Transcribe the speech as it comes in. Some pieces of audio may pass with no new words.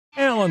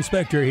Alan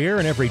Spector here,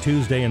 and every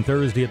Tuesday and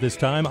Thursday at this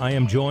time, I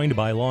am joined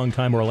by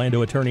longtime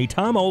Orlando attorney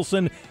Tom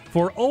Olson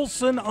for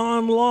Olson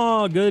on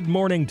Law. Good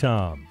morning,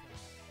 Tom.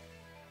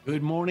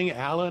 Good morning,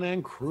 Alan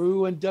and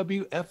crew and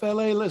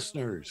WFLA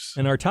listeners.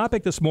 And our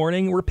topic this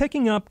morning, we're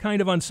picking up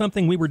kind of on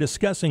something we were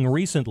discussing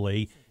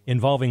recently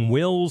involving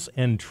wills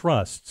and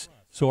trusts.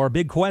 So our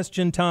big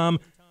question, Tom,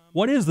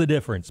 what is the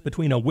difference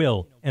between a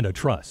will and a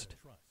trust?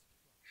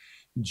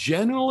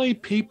 Generally,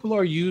 people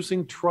are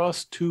using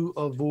trust to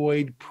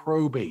avoid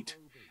probate.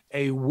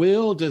 A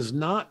will does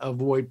not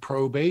avoid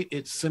probate.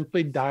 It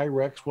simply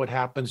directs what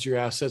happens to your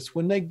assets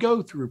when they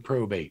go through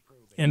probate.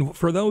 And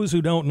for those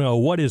who don't know,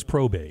 what is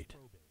probate?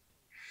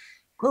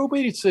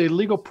 Probate is a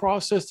legal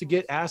process to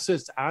get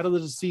assets out of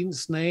the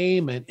decedent's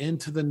name and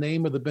into the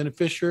name of the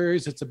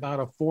beneficiaries. It's about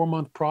a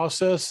 4-month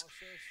process.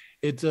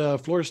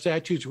 Florida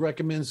statutes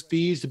recommends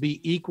fees to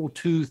be equal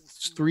to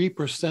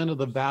 3% of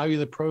the value of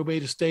the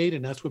probate estate,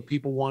 and that's what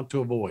people want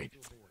to avoid.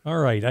 All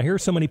right. I hear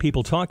so many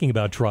people talking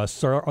about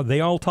trusts. Are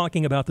they all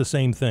talking about the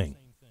same thing?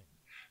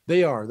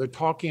 They are. They're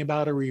talking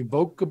about a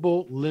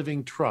revocable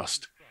living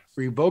trust.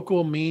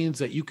 Revocable means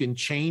that you can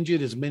change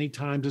it as many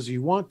times as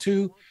you want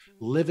to.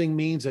 Living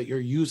means that you're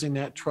using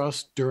that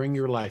trust during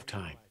your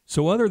lifetime.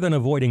 So other than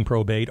avoiding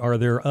probate, are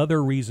there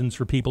other reasons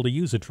for people to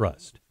use a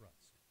trust?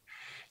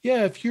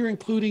 Yeah, if you're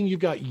including, you've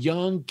got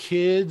young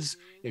kids,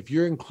 if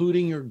you're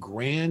including your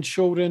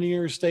grandchildren in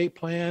your estate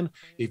plan,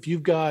 if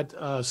you've got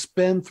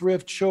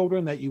spendthrift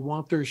children that you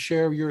want their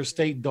share of your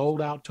estate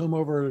doled out to them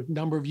over a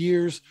number of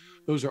years,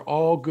 those are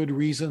all good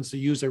reasons to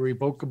use a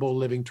revocable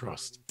living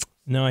trust.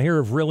 Now, I hear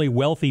of really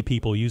wealthy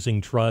people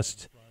using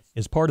trusts.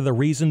 Is part of the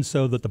reason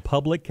so that the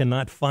public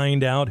cannot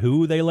find out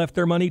who they left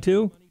their money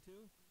to?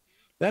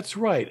 That's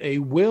right. A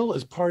will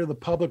is part of the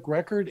public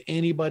record.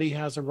 Anybody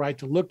has a right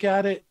to look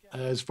at it.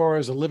 As far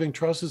as a living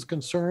trust is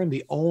concerned,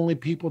 the only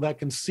people that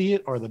can see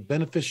it are the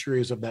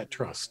beneficiaries of that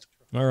trust.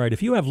 All right.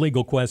 If you have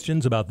legal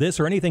questions about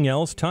this or anything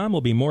else, Tom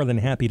will be more than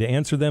happy to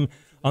answer them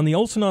on the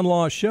Olson on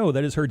Law show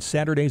that is heard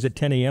Saturdays at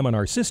 10 a.m. on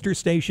our sister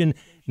station,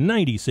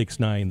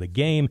 96.9 The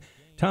Game.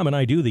 Tom and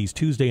I do these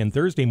Tuesday and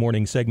Thursday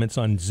morning segments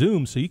on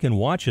Zoom, so you can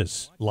watch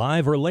us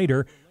live or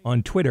later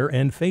on Twitter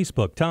and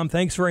Facebook. Tom,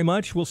 thanks very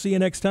much. We'll see you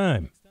next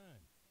time.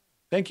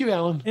 Thank you,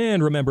 Alan.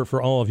 And remember,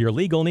 for all of your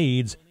legal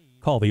needs,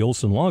 call the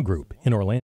Olson Law Group in Orlando.